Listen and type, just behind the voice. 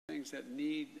things that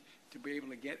need to be able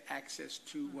to get access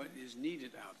to what is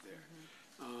needed out there.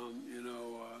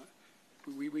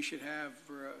 We should have,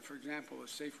 for example, a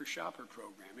safer shopper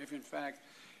program. If in fact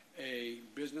a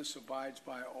business abides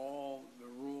by all the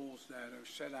rules that are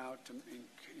set out to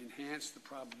enhance the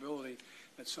probability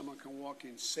that someone can walk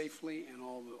in safely and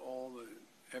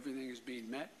everything is being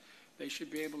met, they should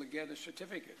be able to get a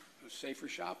certificate, a safer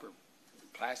shopper,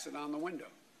 plastered on the window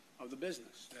of the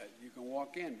business that you can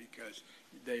walk in because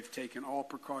they've taken all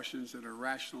precautions that are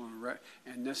rational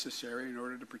and necessary in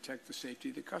order to protect the safety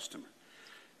of the customer.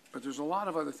 But there's a lot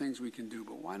of other things we can do.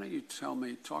 But why don't you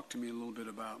talk to me a little bit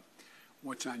about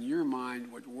what's on your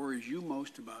mind, what worries you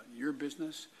most about your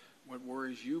business, what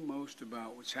worries you most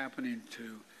about what's happening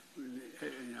to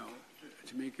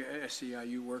Jamaica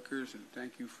SEIU workers, and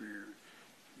thank you for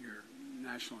your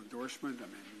national endorsement. I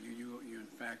mean, you in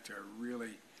fact are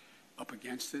really up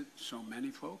against it, so many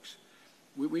folks.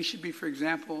 We should be, for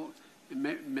example,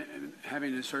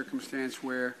 having a circumstance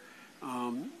where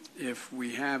if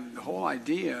we have the whole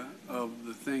idea of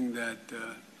the thing that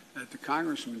the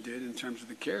congressman did in terms of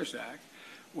the CARES Act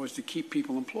was to keep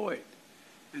people employed.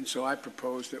 And so I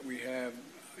propose that we have,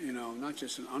 not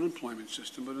just an unemployment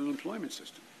system, but an employment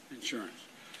system, insurance.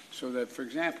 So that, for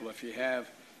example, if you have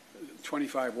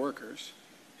 25 workers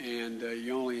and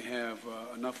you only have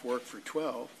enough work for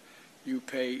 12, you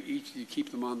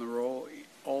keep them on the roll,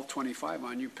 all 25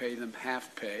 on, you pay them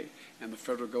half pay, and the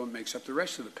federal government makes up the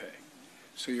rest of the pay.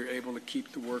 So you're able to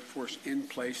keep the workforce in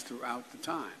place throughout the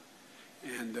time.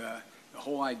 And the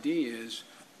whole idea is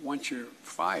once you're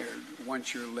fired,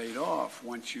 once you're laid off,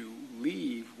 once you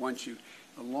leave,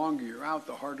 the longer you're out,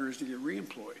 the harder it is to get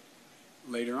reemployed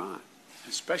later on,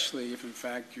 especially if, in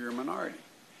fact, you're a minority,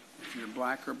 if you're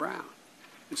black or brown.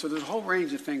 And so there's a whole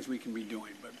range of things we can be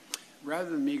doing. But rather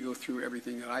than me go through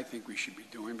everything that I think we should be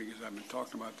doing, because I've been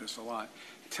talking about this a lot,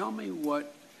 tell me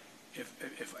what,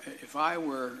 if I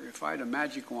had a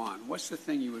magic wand, what's the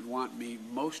thing you would want me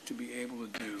most to be able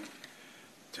to do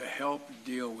to help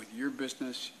deal with your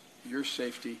business, your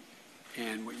safety,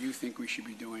 and what you think we should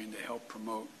be doing to help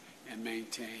promote and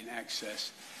maintain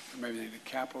access from everything to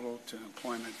capital to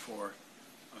employment for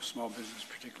small business,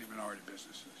 particularly minority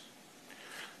businesses?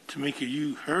 Tamika,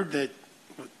 you heard that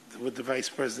what the Vice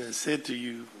President said to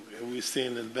you. We were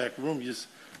standing in the back room. This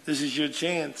is your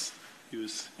chance. He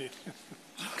was.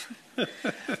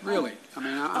 Really? I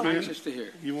mean, I'm anxious to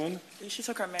hear. You want to? She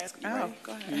took her mask. Oh,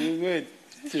 go ahead. You're good.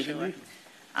 Sure.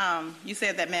 You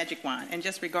said that magic wand, and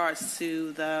just regards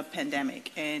to the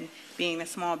pandemic and being a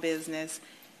small business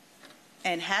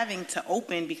and having to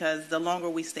open, because the longer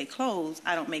we stay closed,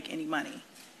 I don't make any money.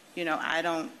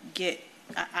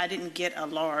 I didn't get a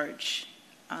large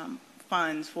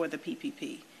funds for the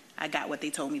PPP. I got what they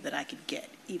told me that I could get,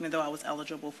 even though I was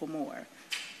eligible for more.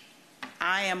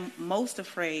 I am most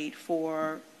afraid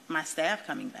for my staff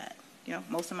coming back.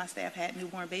 Most of my staff had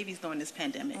newborn babies during this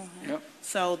pandemic. Mm-hmm. Yep.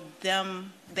 So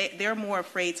they're more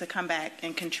afraid to come back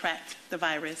and contract the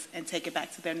virus and take it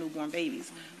back to their newborn babies.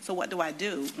 Mm-hmm. So what do I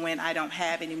do when I don't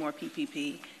have any more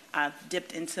PPP? I've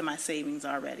dipped into my savings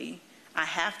already. I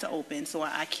have to open, so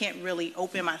I can't really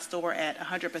open my store at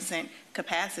 100%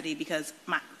 capacity because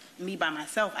me by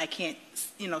myself, I can't,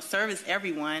 service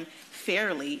everyone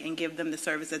fairly and give them the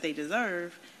service that they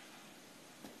deserve.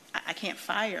 I can't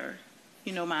fire,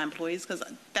 my employees, because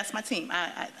that's my team.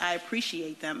 I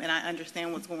appreciate them and I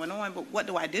understand what's going on, but what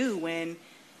do I do when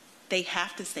they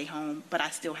have to stay home, but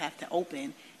I still have to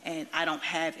open and I don't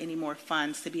have any more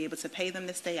funds to be able to pay them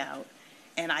to stay out,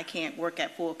 and I can't work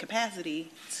at full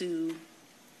capacity to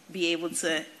be able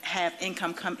to have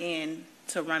income come in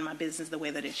to run my business the way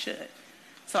that it should.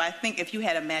 So I think if you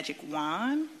had a magic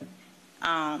wand,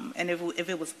 and if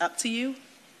it was up to you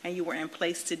and you were in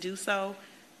place to do so,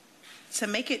 to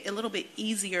make it a little bit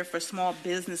easier for small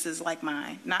businesses like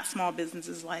mine, not small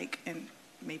businesses like, and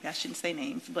maybe I shouldn't say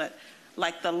names, but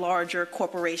like the larger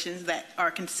corporations that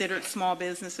are considered small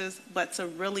businesses, but to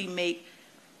really make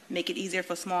it easier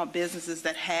for small businesses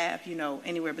that have,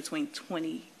 anywhere between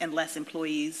 20 and less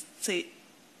employees to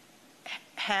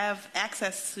have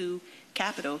access to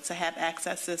capital, to have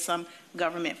access to some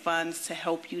government funds to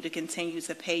help you to continue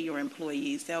to pay your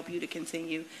employees, to help you to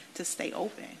continue to stay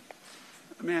open.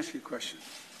 Let me ask you a question.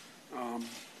 How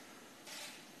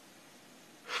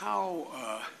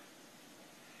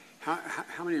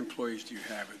many employees do you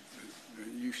have?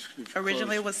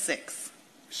 Originally it was 6.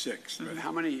 6, but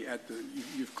how many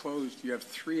you've closed? You have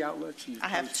 3 outlets? I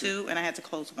have 2, and I had to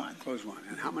close 1. Close 1.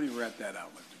 And how many were at that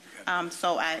outlet?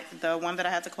 So the one that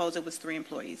I had to close, it was 3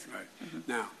 employees. Right.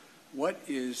 Mm-hmm. Now, what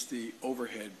is the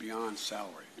overhead beyond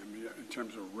salary? I mean, in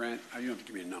terms of rent, you don't have to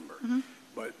give me a number,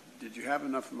 but did you have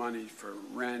enough money for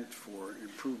rent, for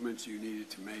improvements you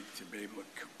needed to make to be able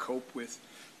to cope with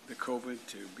the COVID,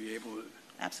 to be able to?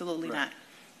 Absolutely Right. not.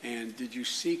 And did you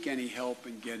seek any help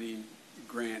in getting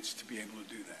grants to be able to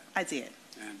do that? I did.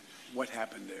 And what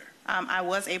happened there? I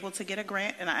was able to get a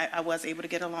grant, and I was able to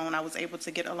get a loan. I was able to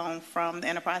get a loan from the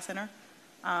Enterprise Center,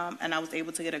 and I was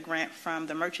able to get a grant from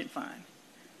the Merchant Fund.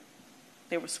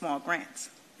 They were small grants.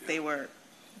 Yeah. They were,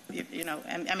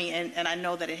 and I mean, and I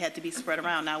know that it had to be spread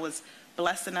around. I was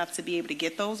blessed enough to be able to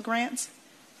get those grants.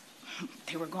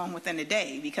 They were gone within a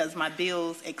day because my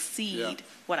bills exceed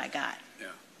what I got. Yeah.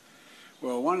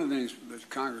 Well, one of the things that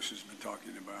Congress has been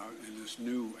talking about in this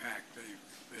new act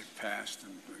they've passed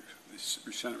and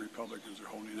the Senate Republicans are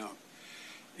holding up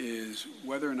is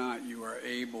whether or not you are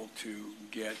able to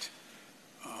get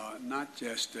not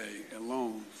just a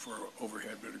loan for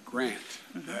overhead, but a grant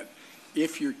that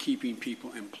if you're keeping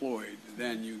people employed,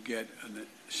 then you get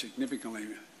significantly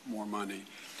more money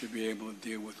to be able to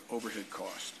deal with overhead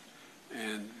costs.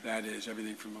 And that is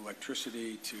everything from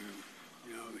electricity to,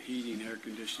 heating, air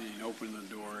conditioning, opening the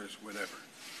doors, whatever.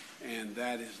 And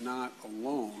that is not a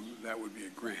loan, that would be a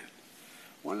grant.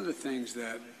 One of the things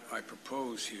that I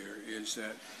propose here is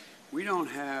that we don't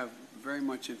have very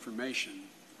much information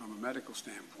from a medical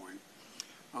standpoint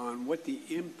on what the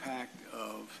impact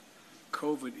of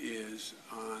COVID is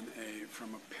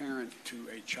from a parent to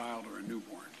a child or a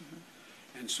newborn.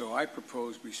 And so I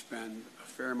propose we spend a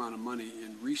fair amount of money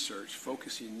in research,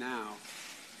 focusing now,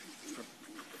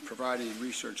 providing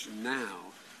research now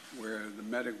where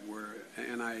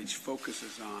NIH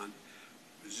focuses on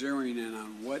zeroing in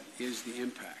on what is the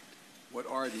impact, what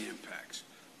are the impacts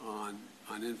on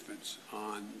infants,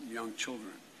 on young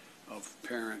children, of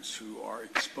parents who are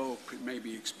may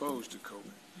be exposed to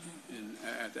COVID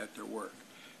at their work,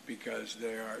 because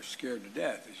they are scared to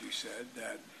death, as you said,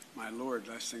 that, my Lord,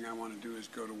 last thing I want to do is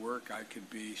go to work. I could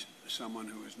be someone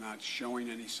who is not showing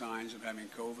any signs of having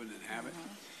COVID and have it.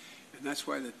 And that's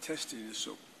why the testing is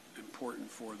so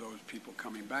important for those people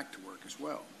coming back to work as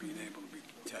well, being able to be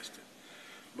tested.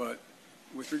 But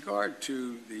with regard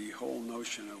to the whole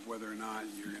notion of whether or not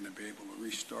you're going to be able to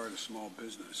restart a small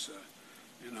business,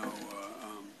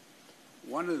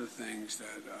 one of the things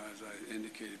that, as I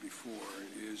indicated before,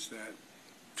 is that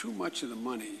too much of the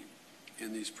money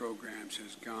in these programs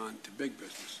has gone to big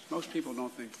business. Most people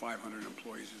don't think 500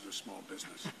 employees is a small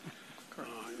business.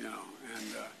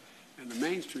 And the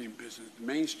mainstream business, the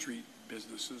Main Street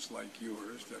businesses like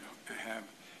yours that have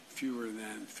fewer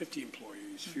than 50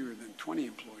 employees, fewer than 20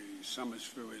 employees, some as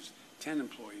few as 10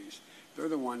 employees, they're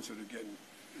the ones that are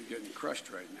getting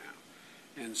crushed right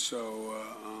now. And so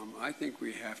I think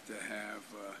we have to have,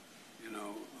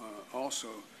 also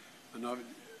enough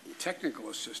technical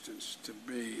assistance to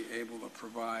be able to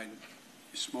provide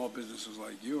small businesses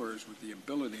like yours with the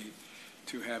ability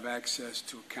to have access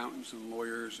to accountants and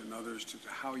lawyers and others to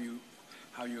how you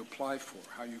apply for,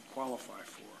 how you qualify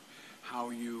for, how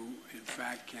you in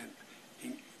fact can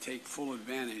take full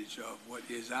advantage of what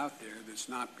is out there that's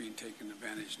not being taken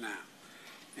advantage now.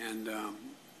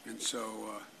 And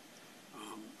so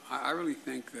I really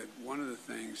think that one of the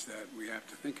things that we have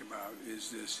to think about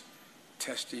is this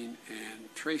testing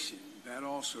and tracing. That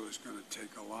also is going to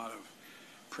take a lot of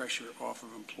pressure off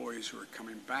of employees who are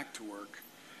coming back to work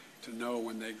to know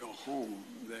when they go home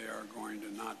they are going to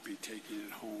not be taking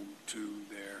it home to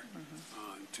their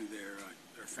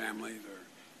family,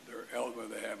 whether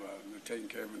they're taking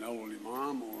care of an elderly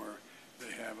mom or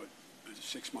they have a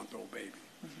 6-month-old baby.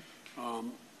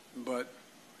 But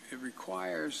it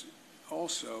requires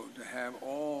also to have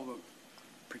all the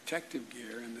protective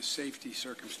gear and the safety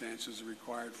circumstances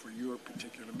required for your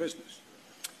particular business.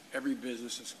 Every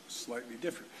business is slightly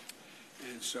different.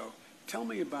 And so tell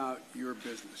me about your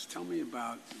business. Tell me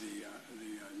about the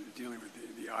dealing with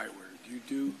the eyewear.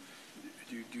 Do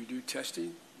you do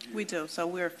testing? We do. So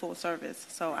we're full service.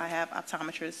 So I have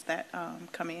optometrists that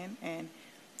come in, and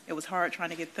it was hard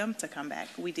trying to get them to come back.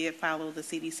 We did follow the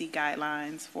CDC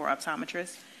guidelines for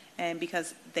optometrists, and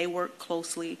because they work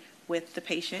closely with the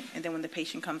patient, and then when the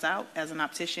patient comes out, as an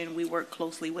optician, we work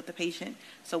closely with the patient.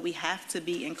 So we have to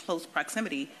be in close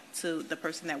proximity to the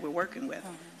person that we're working with.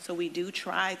 So we do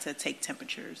try to take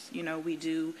temperatures. We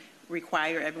do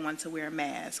require everyone to wear a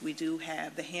mask. We do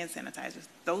have the hand sanitizers.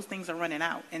 Those things are running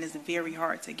out, and it's very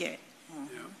hard to get.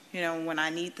 When I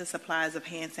need the supplies of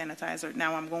hand sanitizer,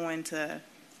 now I'm going to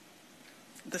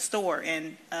the store,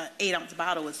 and an 8-ounce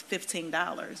bottle is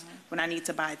 $15. When I need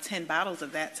to buy 10 bottles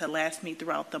of that to last me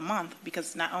throughout the month,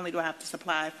 because not only do I have to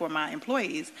supply for my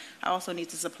employees, I also need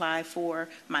to supply for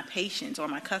my patients or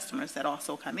my customers that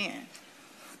also come in.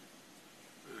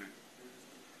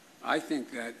 I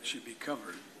think that should be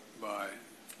covered by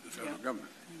the federal government.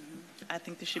 I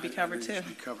think this should be covered I think too. it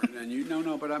should be covered.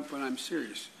 And but I'm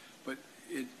serious. But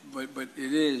it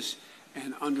is,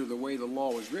 and under the way the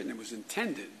law was written, it was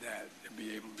intended that it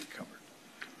be able to be covered.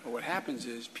 But what happens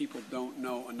is people don't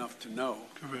know enough to know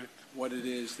what it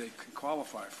is they can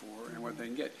qualify for and what they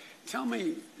can get. Tell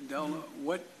me, Della,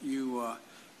 what you,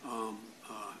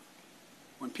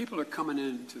 when people are coming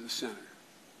into the center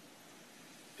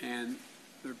and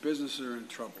their businesses are in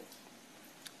trouble,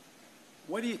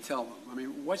 what do you tell them? I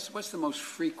mean, what's the most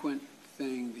frequent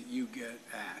thing that you get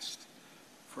asked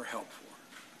for help for?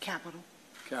 Capital.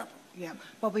 Capital. Yeah.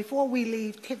 But before we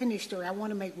leave Tiffany's story, I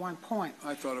want to make one point.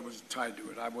 I thought it was tied to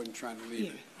it. I wasn't trying to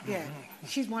leave it. Yeah.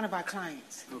 She's one of our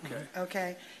clients. Okay.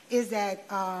 Okay. Is that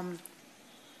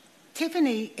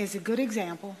Tiffany is a good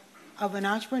example of an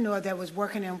entrepreneur that was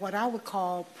working in what I would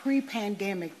call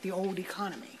pre-pandemic, the old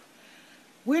economy.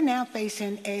 We're now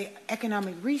facing an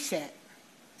economic reset,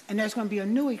 and there's going to be a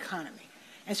new economy.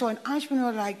 And so an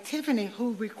entrepreneur like Tiffany,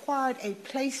 who required a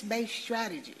place-based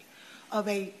strategy of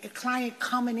a client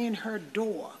coming in her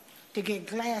door to get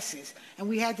glasses, and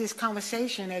we had this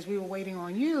conversation as we were waiting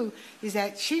on you, is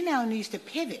that she now needs to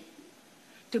pivot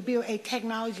to build a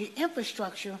technology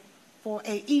infrastructure for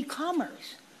a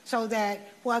e-commerce so that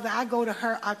whether I go to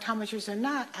her optometrist or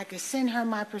not, I can send her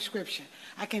my prescription.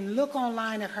 I can look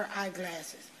online at her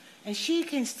eyeglasses, and she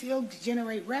can still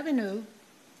generate revenue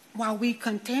while we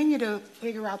continue to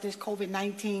figure out this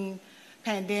COVID-19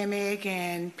 pandemic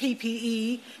and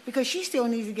PPE, because she still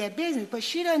needs to get business, but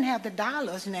she doesn't have the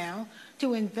dollars now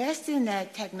to invest in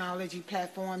that technology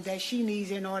platform that she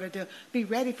needs in order to be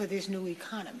ready for this new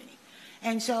economy.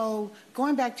 And so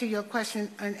going back to your question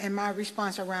and my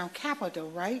response around capital,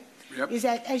 right, is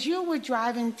that as you were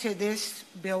driving to this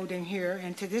building here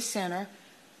and to this center,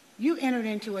 you entered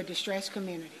into a distressed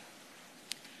community.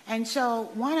 And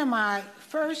so one of my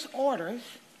first orders,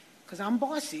 because I'm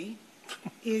bossy,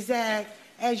 is that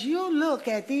as you look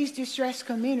at these distressed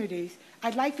communities,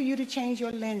 I'd like for you to change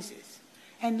your lenses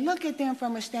and look at them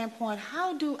from a standpoint,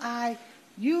 how do I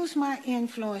use my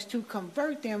influence to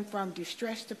convert them from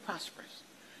distressed to prosperous?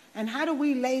 And how do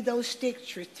we lay those sticks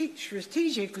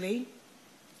strategically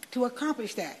to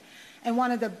accomplish that? And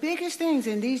one of the biggest things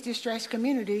in these distressed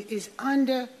communities is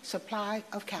under supply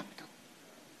of capital,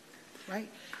 right?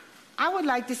 I would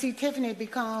like to see Tiffany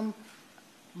become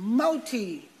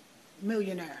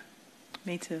multi-millionaire.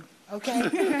 Me too.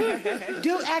 Okay?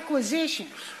 Do acquisition.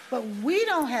 But we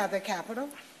don't have the capital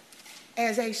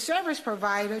as a service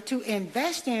provider to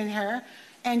invest in her.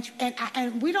 And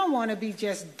we don't want to be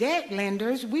just debt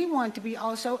lenders. We want to be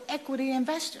also equity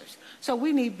investors. So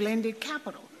we need blended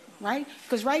capital, right?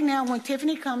 Because right now when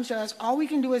Tiffany comes to us, all we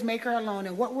can do is make her a loan.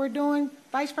 And what we're doing,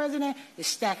 Vice President, is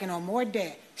stacking on more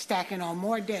debt, stacking on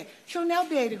more debt. She'll never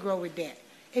be able to grow with debt.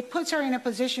 It puts her in a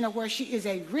position of where she is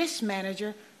a risk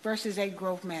manager versus a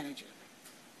growth manager.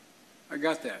 I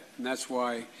got that, and that's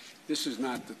why this is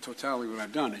not the totality of what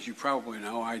I've done. As you probably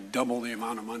know, I doubled the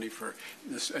amount of money for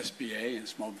this SBA and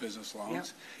small business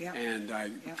loans, and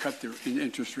I cut the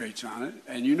interest rates on it,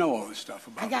 and you know all this stuff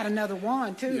about it. I got another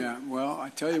wand, too. Yeah, well, I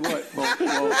tell you what,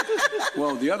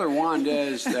 well, the other wand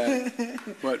is that,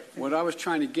 but what I was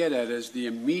trying to get at is the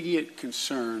immediate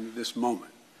concern of this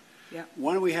moment. Yeah.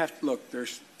 One, we have to look,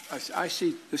 I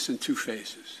see this in two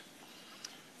phases.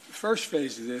 The first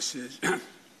phase of this is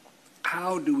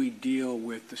how do we deal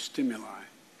with the stimuli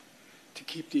to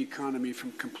keep the economy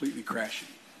from completely crashing?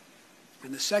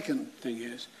 And the second thing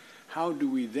is, how do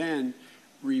we then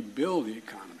rebuild the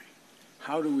economy?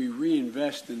 How do we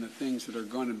reinvest in the things that are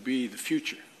going to be the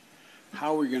future?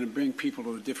 How are we going to bring people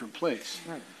to a different place?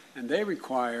 Right. And they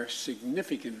require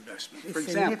significant investment. It's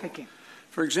significant.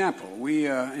 For example, we,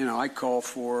 I call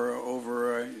for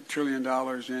over $1 trillion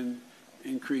in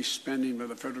increased spending by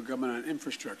the federal government on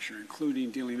infrastructure,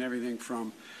 including dealing everything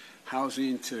from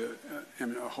housing to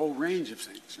a whole range of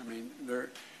things. I mean,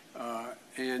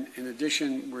 and in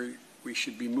addition, we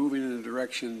should be moving in a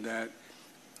direction that,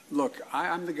 look,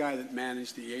 I'm the guy that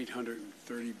managed the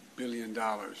 $830 billion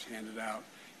handed out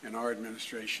in our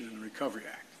administration in the Recovery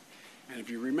Act. And if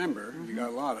you remember, you got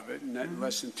a lot of it, and that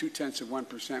less than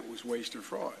 0.2% was waste or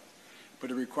fraud.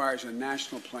 But it requires a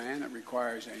national plan, it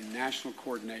requires a national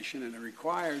coordination, and it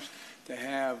requires to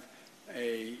have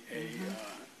the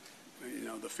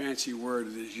fancy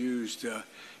word that is used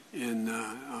in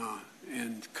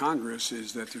Congress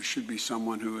is that there should be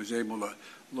someone who is able to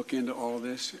look into all of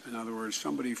this. In other words,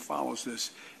 somebody who follows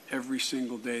this every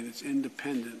single day that's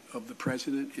independent of the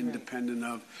president, independent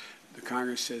of the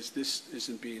Congress says this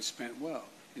isn't being spent well.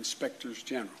 Inspectors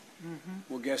General.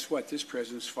 Well, guess what? This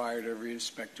president's fired every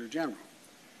inspector general.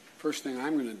 first thing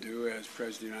I'm going to do as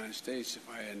President of the United States, if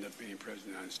I end up being President of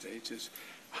the United States, is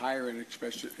hire an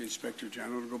Inspector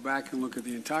General to go back and look at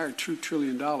the entire $2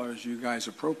 trillion you guys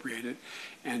appropriated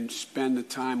and spend the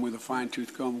time with a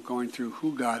fine-tooth comb going through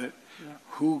who got it,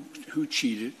 who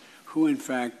cheated, who in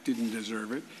fact didn't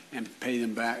deserve it, and pay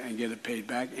them back and get it paid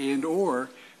back, and or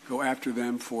go after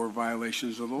them for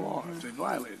violations of the law if they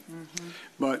violate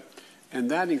it.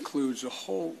 And that includes a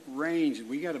whole range.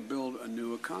 We got to build a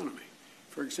new economy.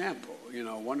 For example, you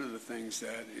know, one of the things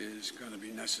that is going to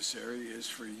be necessary is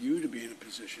for you to be in a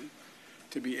position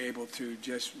to be able to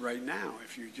just right now,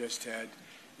 if you just had,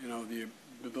 you know, the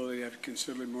ability to have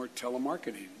considerably more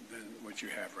telemarketing than what you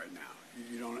have right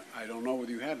now. I don't know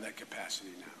whether you have that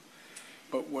capacity now.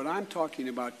 But what I'm talking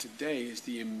about today is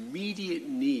the immediate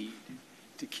need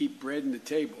to keep bread on the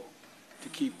table, to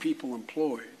keep people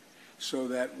employed, so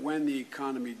that when the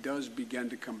economy does begin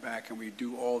to come back and we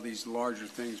do all these larger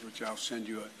things, which I'll send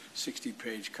you a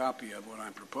 60-page copy of what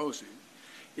I'm proposing,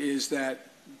 is that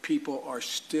people are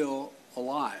still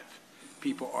alive.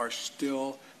 People are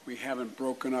still, we haven't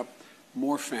broken up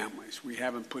more families. We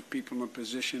haven't put people in a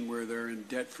position where they're in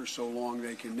debt for so long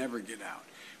they can never get out.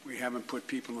 We haven't put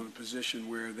people in a position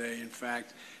where they, in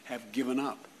fact, have given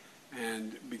up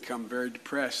and become very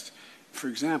depressed. For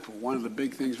example, one of the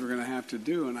big things we're going to have to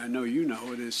do, and I know you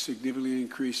know it, is significantly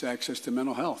increase access to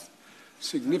mental health.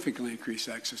 Significantly increase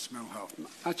access to mental health,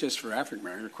 not just for African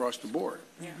Americans, across the board.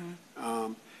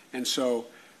 And so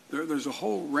there's a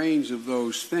whole range of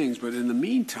those things. But in the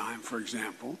meantime, for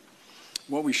example,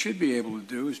 what we should be able to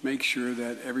do is make sure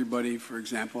that everybody, for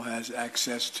example, has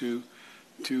access to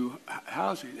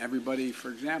housing. Everybody, for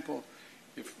example,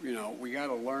 if, you know, we got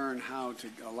to learn how to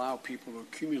allow people to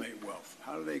accumulate wealth.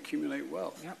 How do they accumulate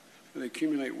wealth? They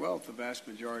accumulate wealth, the vast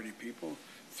majority of people,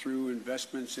 through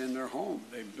investments in their home.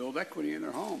 They build equity in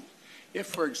their homes. If,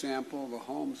 for example, the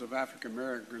homes of African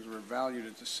Americans were valued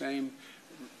at the same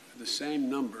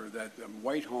number that the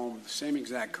white home, the same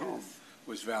exact home,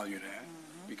 was valued at,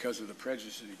 because of the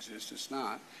prejudice that exists, it's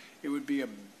not. It would be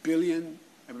it'd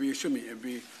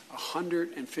be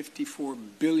 $154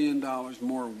 billion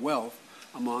more wealth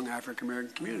among African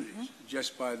American communities,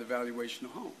 just by the valuation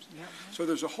of homes. So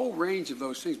there's a whole range of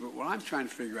those things, but what I'm trying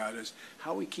to figure out is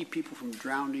how we keep people from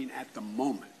drowning at the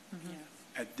moment,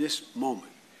 at this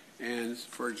moment. And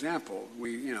for example,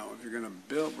 if you're going to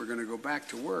build, we're going to go back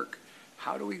to work.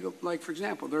 How do we go, like for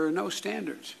example, there are no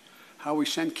standards. How we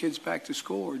send kids back to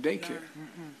school or daycare.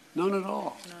 None at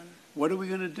all. What are we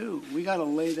going to do? We got to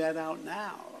lay that out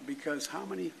now, because how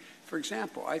many, for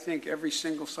example, I think every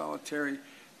single solitary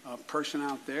person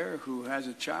out there who has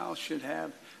a child should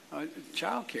have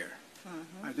child care.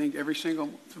 I think every single,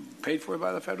 paid for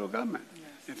by the federal government,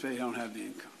 if they don't have the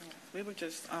income. We were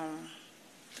just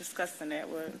discussing that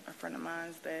with a friend of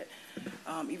mine, that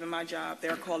even my job,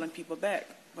 they're calling people back,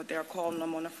 but they're calling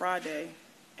them on a Friday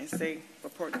and say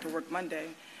report to work Monday.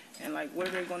 And like, what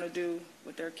are they going to do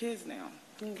with their kids now?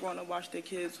 Who's going to watch their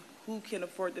kids? Who can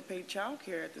afford to pay child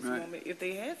care at this moment if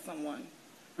they had someone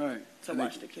to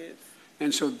watch the kids?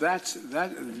 And so they're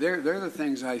the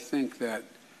things I think that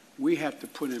we have to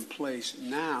put in place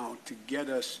now to get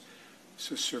us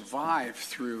to survive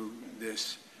through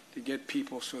this, to get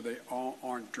people so they all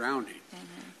aren't drowning,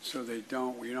 so we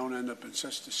don't end up in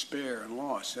such despair and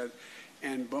loss.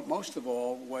 But most of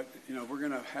all, we're going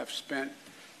to have spent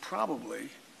probably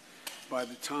by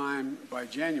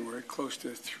January close to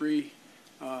 $3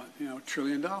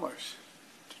 trillion to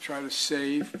try to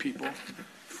save people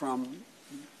from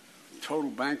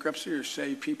total bankruptcy or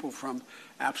save people from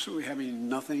absolutely having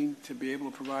nothing to be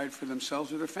able to provide for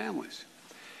themselves or their families.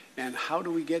 And how do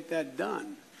we get that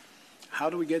done? How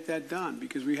do we get that done?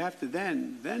 Because we have to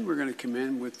then we're going to come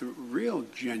in with the real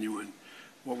genuine,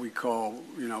 what we call,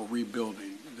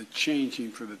 rebuilding, the changing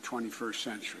for the 21st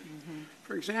century.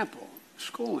 For example,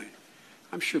 schooling.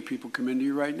 I'm sure people come into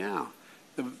you right now.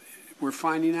 We're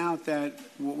finding out that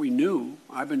what we knew,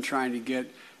 I've been trying to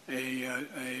get a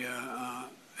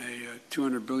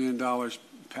 $200 billion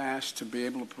passed to be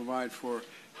able to provide for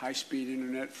high-speed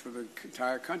internet for the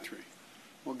entire country.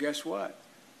 Well, guess what?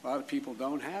 A lot of people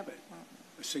don't have it.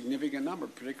 A significant number,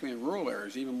 particularly in rural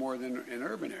areas, even more than in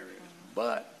urban areas.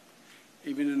 But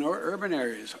even in urban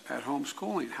areas, at home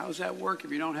schooling, how's that work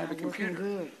if you don't have a computer?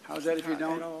 Good. How's that if you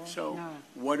don't? So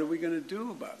what are we going to do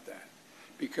about that?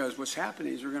 Because what's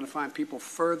happening is we're going to find people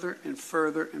further and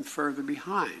further and further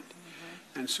behind.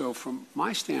 And so from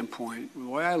my standpoint, the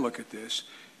way I look at this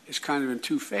is kind of in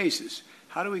two phases.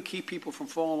 How do we keep people from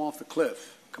falling off the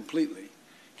cliff completely?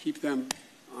 Keep them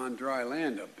on dry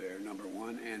land up there, number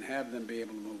one, and have them be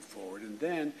able to move forward. And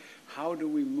then how do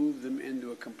we move them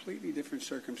into a completely different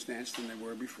circumstance than they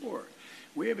were before?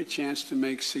 We have a chance to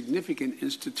make significant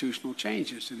institutional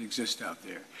changes that exist out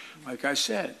there. Like I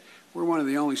said, we're one of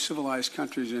the only civilized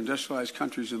countries, industrialized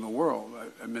countries in the world,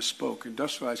 I misspoke,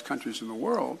 industrialized countries in the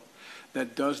world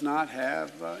that does not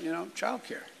have, child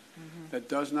care, that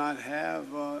does not have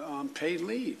paid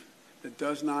leave, that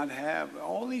does not have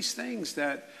all these things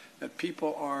that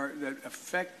people that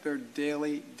affect their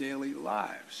daily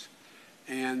lives.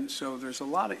 And so there's a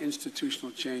lot of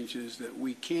institutional changes that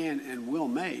we can and will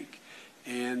make,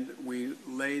 and we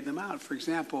lay them out. For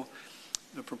example,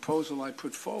 the proposal I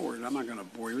put forward, I'm not going to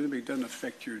bore you with it, it doesn't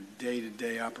affect your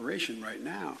day-to-day operation right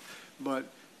now, but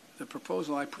the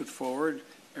proposal I put forward,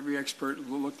 every expert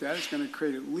looked at, it's going to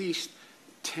create at least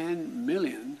 10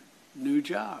 million new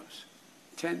jobs,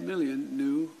 10 million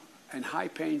new and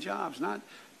high-paying jobs, not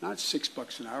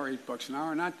 $6 an hour, $8 an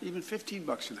hour, not even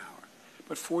 $15 an hour,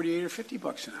 but 48 or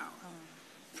 $50 an hour.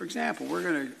 For example, we're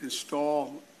going to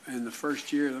install in the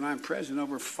first year that I'm president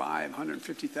over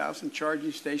 550,000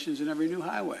 charging stations in every new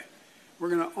highway. We're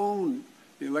going to own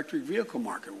the electric vehicle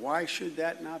market. Why should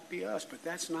that not be us? But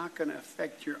that's not going to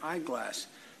affect your eyeglass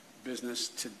business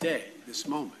today, this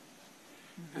moment.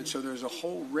 And so there's a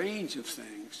whole range of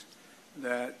things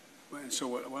that, and so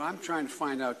what I'm trying to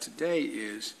find out today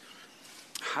is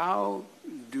how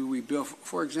do we build,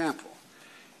 for example,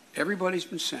 everybody's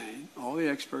been saying, all the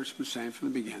experts have been saying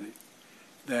from the beginning,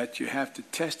 that you have to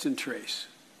test and trace.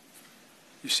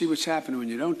 You see what's happening when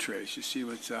you don't trace. You see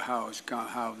what's how it's gone,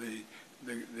 how the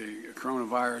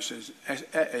coronavirus is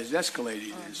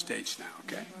escalating in states now.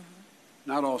 Okay,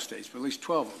 not all states, but at least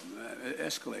 12 of them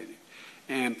escalating,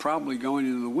 and probably going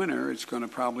into the winter, it's going to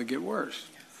probably get worse.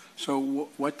 So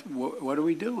what are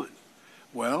we doing?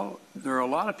 Well, there are a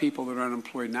lot of people that are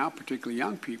unemployed now, particularly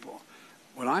young people.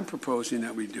 What I'm proposing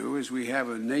that we do is we have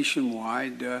a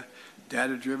nationwide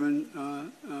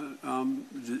data-driven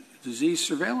disease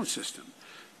surveillance system.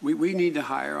 We need to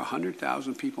hire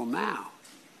 100,000 people now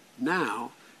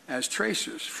as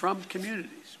tracers from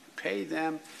communities. Pay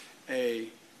them a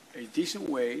decent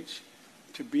wage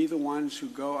to be the ones who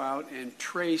go out and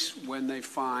trace when they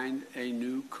find a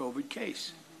new COVID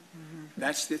case.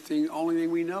 That's the thing, only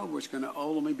thing we know was going to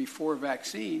ultimately, before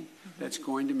vaccine, that's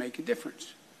going to make a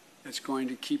difference. That's going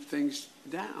to keep things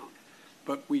down.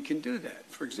 But we can do that.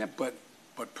 For example,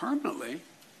 but permanently,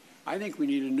 I think we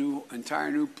need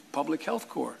entire new public health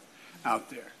corps out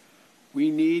there. We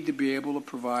need to be able to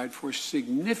provide for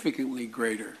significantly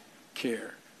greater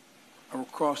care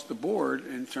across the board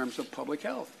in terms of public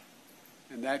health.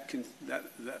 And that can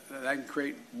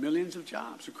create millions of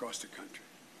jobs across the country.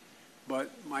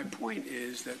 But my point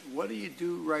is that what do you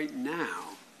do right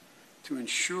now to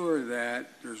ensure that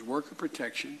there's worker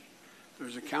protection,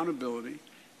 there's accountability,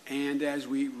 and as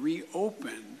we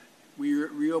reopen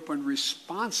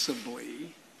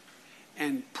responsibly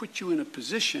and put you in a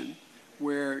position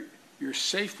where you're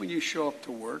safe when you show up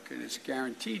to work, and it's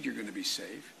guaranteed you're going to be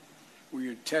safe, where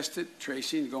you're tested,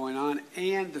 tracing going on,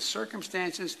 and the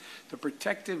circumstances, the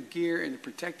protective gear and the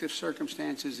protective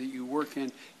circumstances that you work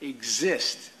in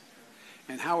exist.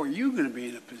 And how are you going to be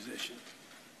in a position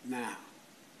now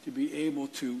to be able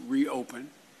to reopen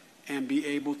and be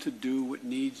able to do what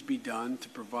needs to be done to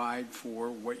provide for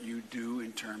what you do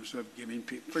in terms of giving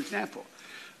people. For example,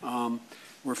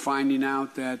 we're finding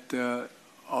out that a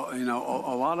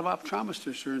lot of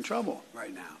optometrists are in trouble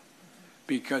right now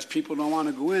because people don't want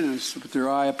to go in and put their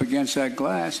eye up against that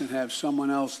glass and have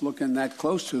someone else looking that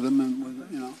close to them,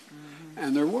 and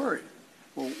and they're worried.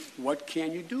 Well, what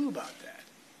can you do about that?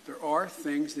 There are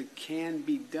things that can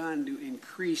be done to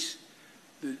increase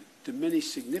diminish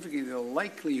significantly the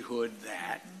likelihood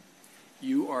that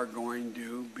you are going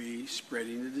to be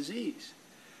spreading the disease.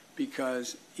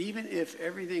 Because even if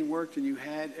everything worked and you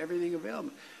had everything available,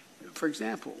 for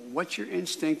example, what's your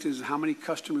instinct is how many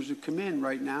customers have come in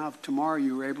right now? If tomorrow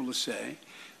you were able to say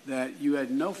that you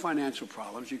had no financial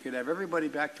problems, you could have everybody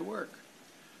back to work.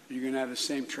 Are you going to have the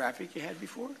same traffic you had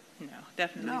before? No,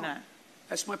 definitely not.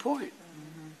 That's my point.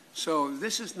 So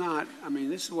this is not,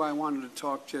 this is why I wanted to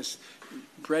talk just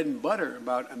bread and butter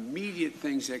about immediate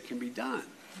things that can be done.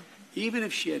 Even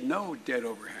if she had no debt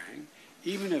overhang,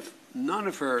 even if none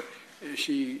of her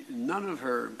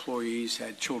employees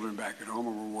had children back at home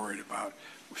or were worried about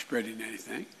spreading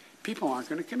anything, people aren't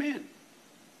going to come in.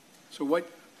 So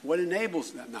what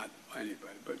enables that? Not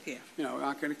anybody, but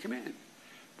not going to come in.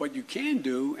 What you can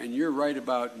do, and you're right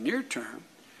about near term,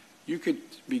 you could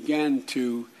begin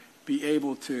to be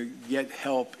able to get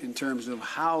help in terms of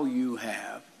how you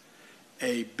have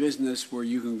a business where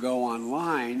you can go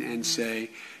online and say,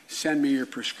 send me your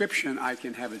prescription, I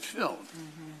can have it filled.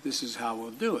 This is how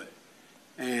we'll do it.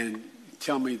 And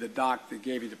tell me the doc that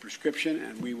gave you the prescription,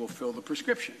 and we will fill the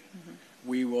prescription.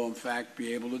 We will, in fact,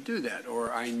 be able to do that.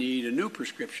 Or I need a new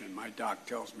prescription, my doc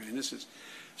tells me. And this is,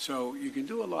 so you can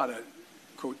do a lot of,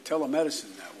 quote,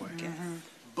 telemedicine that way.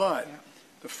 But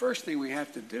the first thing we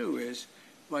have to do is,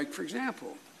 like, for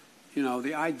example, you know,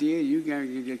 the idea you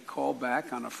get called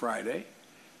back on a Friday.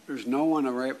 There's no one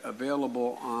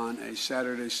available on a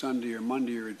Saturday, Sunday, or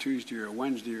Monday, or a Tuesday, or a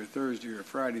Wednesday, or Thursday, or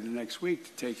Friday the next week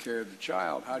to take care of the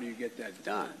child. How do you get that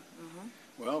done?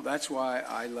 Well, that's why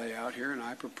I lay out here and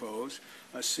I propose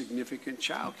a significant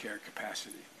child care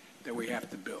capacity that we have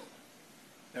to build,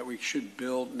 that we should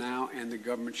build now and the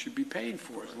government should be paying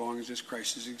for as long as this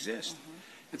crisis exists.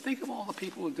 And think of all the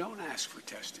people who don't ask for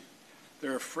testing.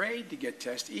 They're afraid to get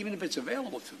tested, even if it's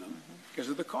available to them, because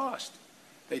of the cost.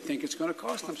 They think it's going to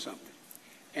cost them something.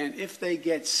 And if they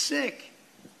get sick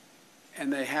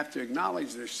and they have to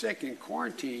acknowledge they're sick and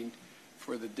quarantined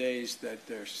for the days that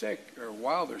they're sick or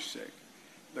while they're sick,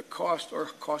 the cost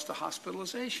of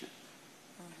hospitalization.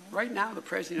 Right now, the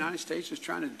President of the United States is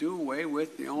trying to do away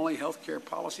with the only health care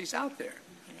policies out there.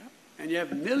 And you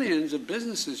have millions of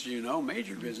businesses, you know,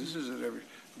 major businesses that have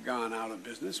gone out of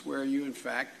business where you, in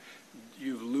fact,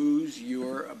 you lose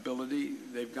your ability.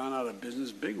 They've gone out of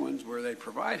business, big ones, where they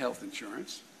provide health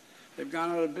insurance. They've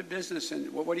gone out of business,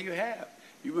 and what do you have?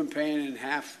 You've been paying in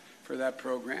half for that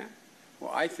program.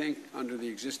 Well, I think under the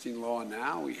existing law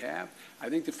now I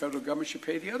think the federal government should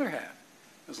pay the other half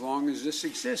as long as this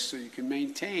exists so you can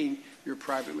maintain your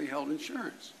privately held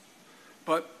insurance.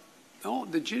 But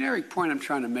the generic point I'm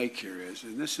trying to make here is,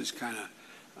 and this is kind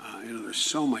of, you know, there's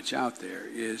so much out there,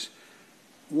 is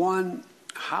one,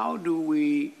 how do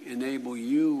we enable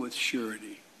you with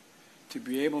surety to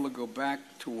be able to go back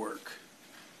to work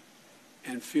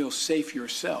and feel safe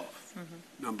yourself,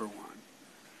 number one.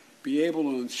 Be able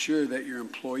to ensure that your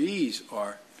employees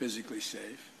are physically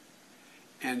safe.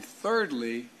 And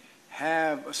thirdly,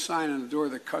 have a sign on the door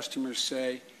that customers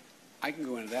say, I can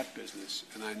go into that business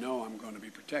and I know I'm going to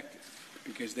be protected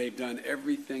because they've done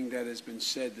everything that has been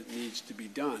said that needs to be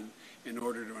done in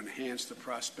order to enhance the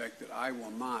prospect that I will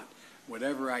not,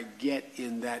 whatever I get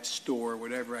in that store,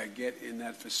 whatever I get in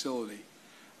that facility,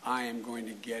 I am going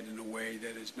to get in a way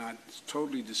that is not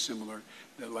totally dissimilar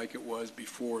that like it was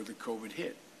before the COVID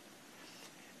hit.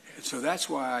 And so that's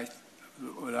why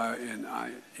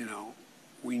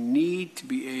we need to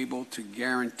be able to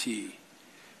guarantee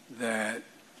that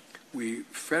we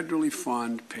federally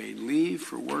fund paid leave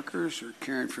for workers who are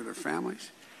caring for their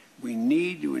families. We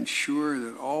need to ensure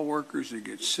that all workers that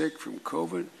get sick from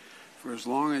COVID, for as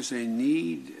long as they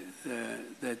need,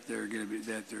 that they're going to be,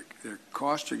 that their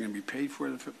costs are going to be paid for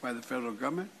by the federal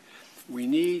government. We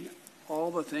need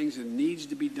all the things that needs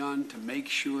to be done to make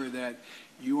sure that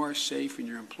you are safe and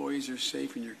your employees are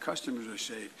safe and your customers are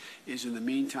safe is in the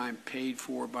meantime paid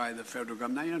for by the federal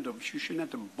government. Now, you shouldn't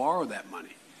have to borrow that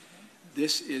money.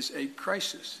 This is a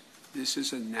crisis. This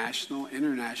is a national,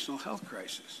 international health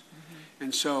crisis.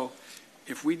 And so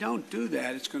if we don't do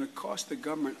that, it's going to cost the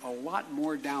government a lot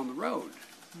more down the road.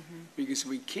 Because if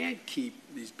we can't keep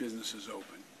these businesses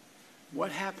open,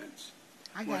 what happens?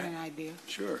 I got an idea.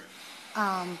 Sure.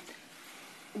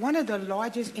 One of the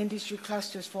largest industry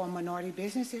clusters for minority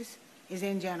businesses is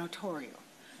in janitorial.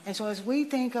 And so as we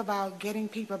think about getting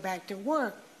people back to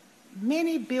work,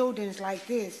 many buildings like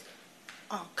this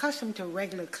are accustomed to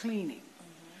regular cleaning.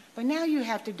 But now you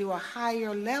have to do a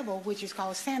higher level, which is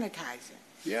called sanitizing.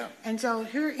 Yeah. And so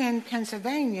here in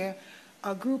Pennsylvania,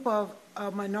 a group of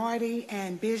minority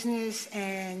and business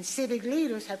and civic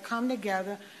leaders have come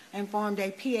together and formed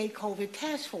a PA COVID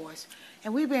task force.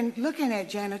 And we've been looking at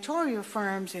janitorial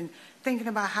firms and thinking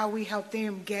about how we help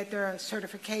them get their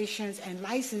certifications and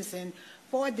licensing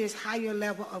for this higher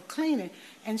level of cleaning.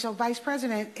 And so, Vice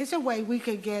President, it's a way we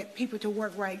could get people to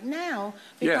work right now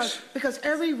because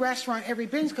every restaurant, every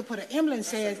business could put an emblem that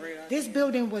says this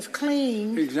building was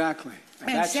clean. Exactly.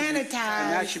 And sanitized.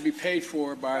 And that should be paid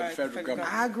for by the federal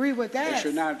government. I agree with that. They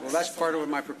should not. Well, that's part of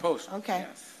my proposal. Okay.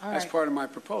 All right. That's part of my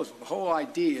proposal. The whole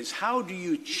idea is how do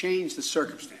you change the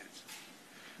circumstance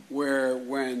where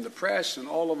when the press and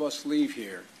all of us leave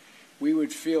here, we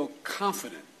would feel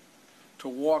confident to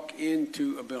walk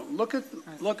into a building.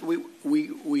 Look,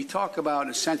 we talk about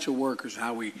essential workers,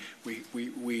 how we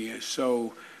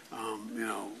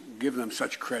give them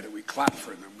such credit. We clap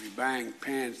for them. We bang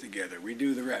pans together. We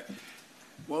do the rest.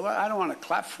 Well, I don't want to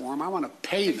clap for them. I want to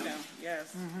pay them.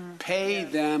 Yes. Pay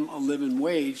them a living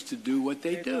wage to do what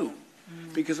they do.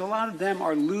 Because a lot of them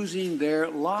are losing their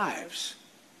lives.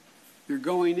 You're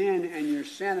going in and you're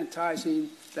sanitizing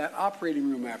that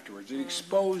operating room afterwards. It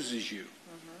exposes you.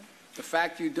 The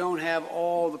fact you don't have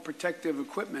all the protective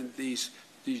equipment these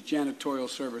janitorial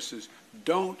services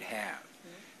don't have.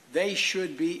 They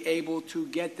should be able to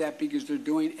get that because they're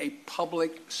doing a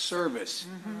public service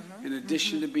in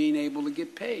addition to being able to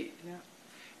get paid. Yeah.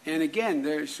 And again,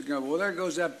 well, there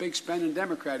goes that big spending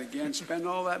Democrat again, spend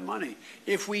all that money.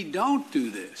 If we don't do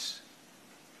this,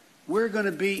 we're going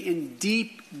to be in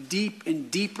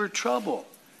deeper trouble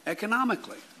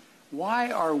economically.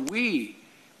 Why are we,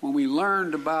 when we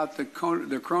learned about the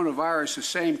coronavirus the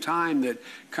same time that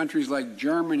countries like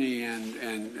Germany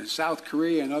and South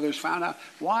Korea and others found out,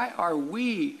 why are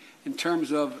we, in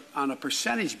terms of on a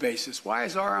percentage basis, why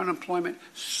is our unemployment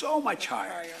so much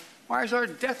higher? Why is our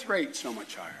death rate so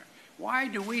much higher? Why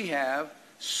do we have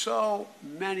so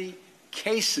many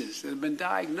cases that have been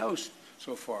diagnosed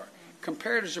so far?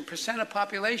 Compared as a percent of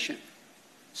population,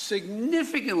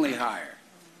 significantly higher.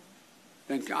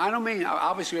 I don't mean,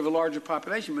 obviously we have a larger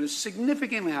population, but a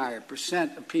significantly higher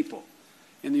percent of people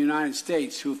in the United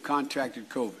States who have contracted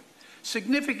COVID.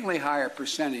 Significantly higher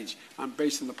percentage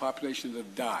based on the population that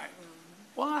have died.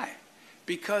 Why?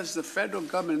 Because the federal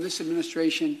government and this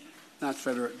administration, this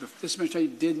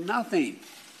administration did nothing.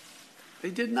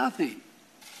 They did nothing.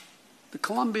 The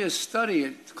Columbia study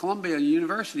at Columbia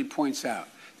University points out,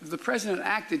 if the president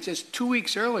acted just 2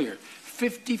 weeks earlier,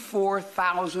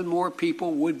 54,000 more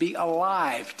people would be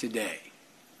alive today.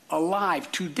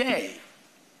 Alive today.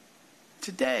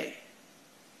 Today.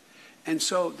 And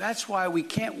so that's why we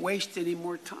can't waste any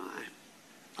more time.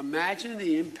 Imagine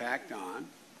the impact on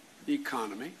the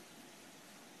economy.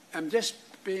 And just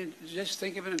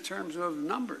think of it in terms of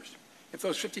numbers. If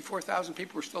those 54,000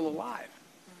 people were still alive.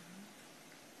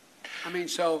 I mean,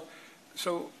 so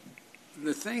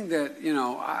the thing that,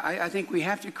 I think we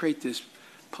have to create this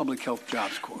Public Health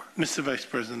Jobs Corps. Mr. Vice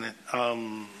President,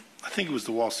 I think it was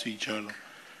the Wall Street Journal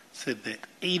said that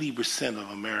 80% of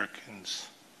Americans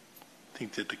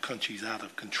think that the country's out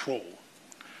of control.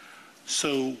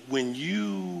 So when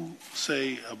you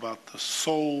say about the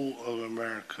soul of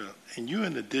America, and you're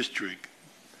in the district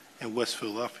in West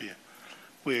Philadelphia,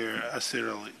 where I said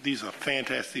earlier, these are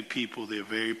fantastic people, they're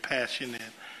very passionate,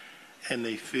 and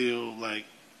they feel like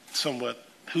somewhat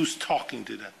who's talking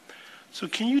to them. So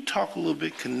can you talk a little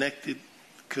bit connected,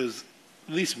 because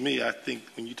at least me, I think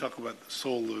when you talk about the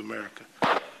soul of America,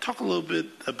 talk a little bit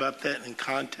about that in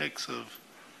context of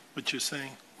what you're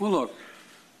saying. Well, look,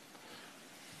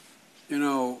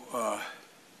 I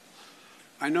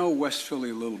know West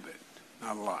Philly a little bit,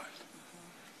 not a lot.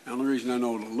 The only reason I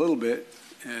know it a little bit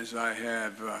is I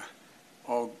have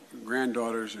all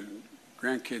granddaughters and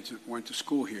grandkids that went to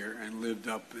school here and lived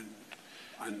up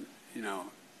on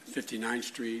 59th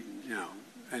Street.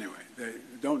 Anyway, they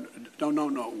don't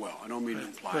know it well. I don't mean to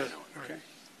imply I know it. Okay.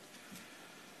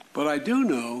 But I do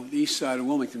know the east side of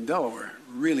Wilmington, Delaware,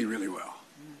 really, really well.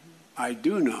 I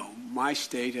do know my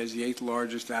state has the 8th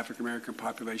largest African American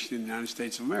population in the United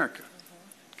States of America.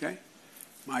 Okay?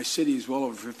 My city is well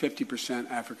over 50%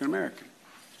 African American.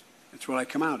 That's what I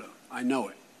come out of. I know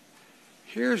it.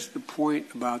 Here's the point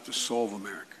about the soul of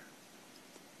America.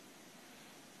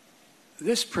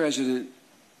 This president,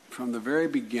 from the very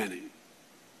beginning,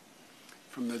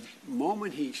 from the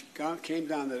moment he came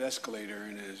down that escalator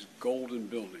in his golden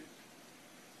building,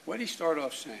 what did he start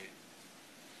off saying?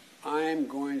 I'm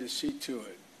going to see to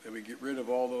it that we get rid of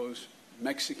all those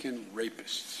Mexican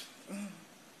rapists.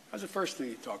 That was the first thing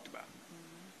he talked about.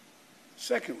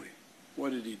 Secondly,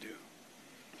 what did he do?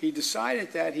 He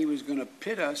decided that he was going to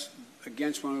pit us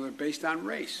against one another based on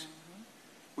race.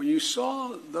 When you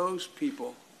saw those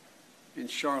people in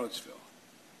Charlottesville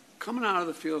coming out of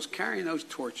the fields carrying those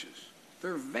torches,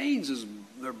 their veins,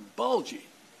 they're bulgy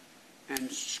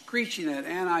and screeching that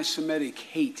anti-Semitic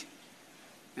hate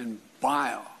and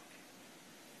bile,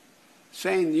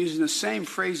 using the same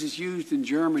phrases used in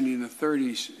Germany in the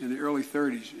 30s, in the early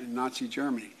 30s in Nazi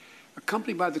Germany,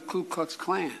 accompanied by the Ku Klux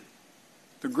Klan.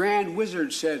 The Grand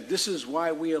Wizard said, "This is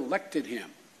why we elected him,"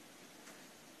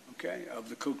 okay, of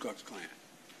the Ku Klux Klan.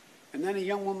 And then a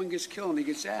young woman gets killed and he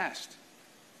gets asked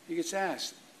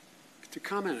to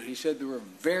comment on it. He said there were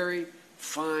very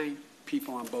fine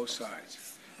people on both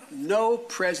sides. No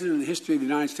president in the history of the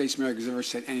United States of America has ever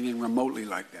said anything remotely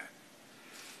like that.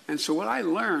 And so what I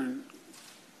learned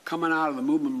coming out of the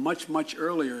movement much, much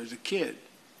earlier as a kid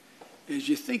is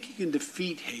you think you can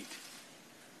defeat hate.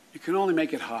 You can only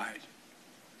make it hide.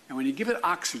 And when you give it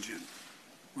oxygen,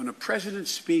 when a president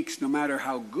speaks, no matter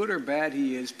how good or bad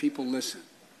he is, people listen.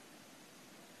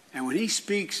 And when he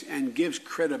speaks and gives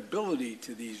credibility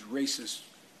to these racist,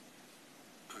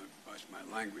 that's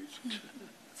my language,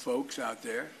 folks out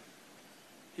there,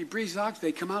 he breathes oxygen.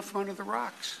 They come out from under the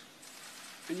rocks.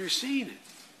 And you're seeing it.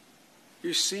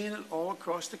 You're seeing it all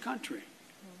across the country.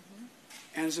 Mm-hmm.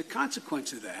 And as a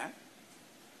consequence of that,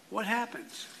 what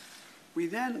happens? We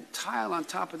then tile on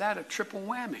top of that a triple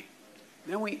whammy.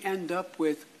 Then we end up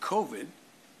with COVID.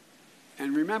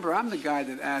 And remember, I'm the guy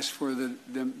that asked for the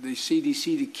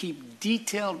CDC to keep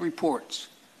detailed reports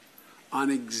on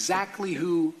exactly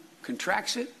who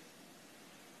contracts it,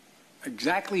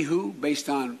 exactly who, based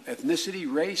on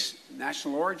ethnicity, race,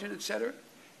 national origin, et cetera,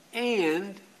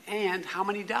 and how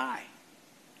many die.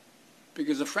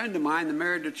 Because a friend of mine, the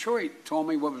mayor of Detroit, told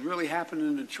me what was really happening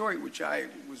in Detroit, which I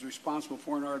was responsible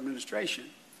for in our administration,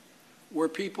 were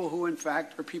people who, in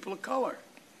fact, are people of color.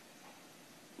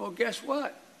 Well, guess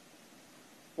what?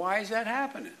 Why is that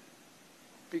happening?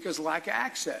 Because lack of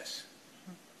access.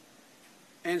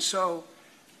 And so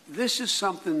this is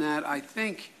something that I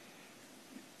think,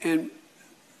 and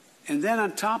then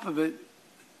on top of it,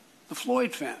 the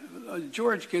Floyd family,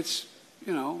 George gets,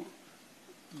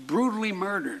 brutally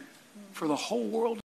murdered for the whole world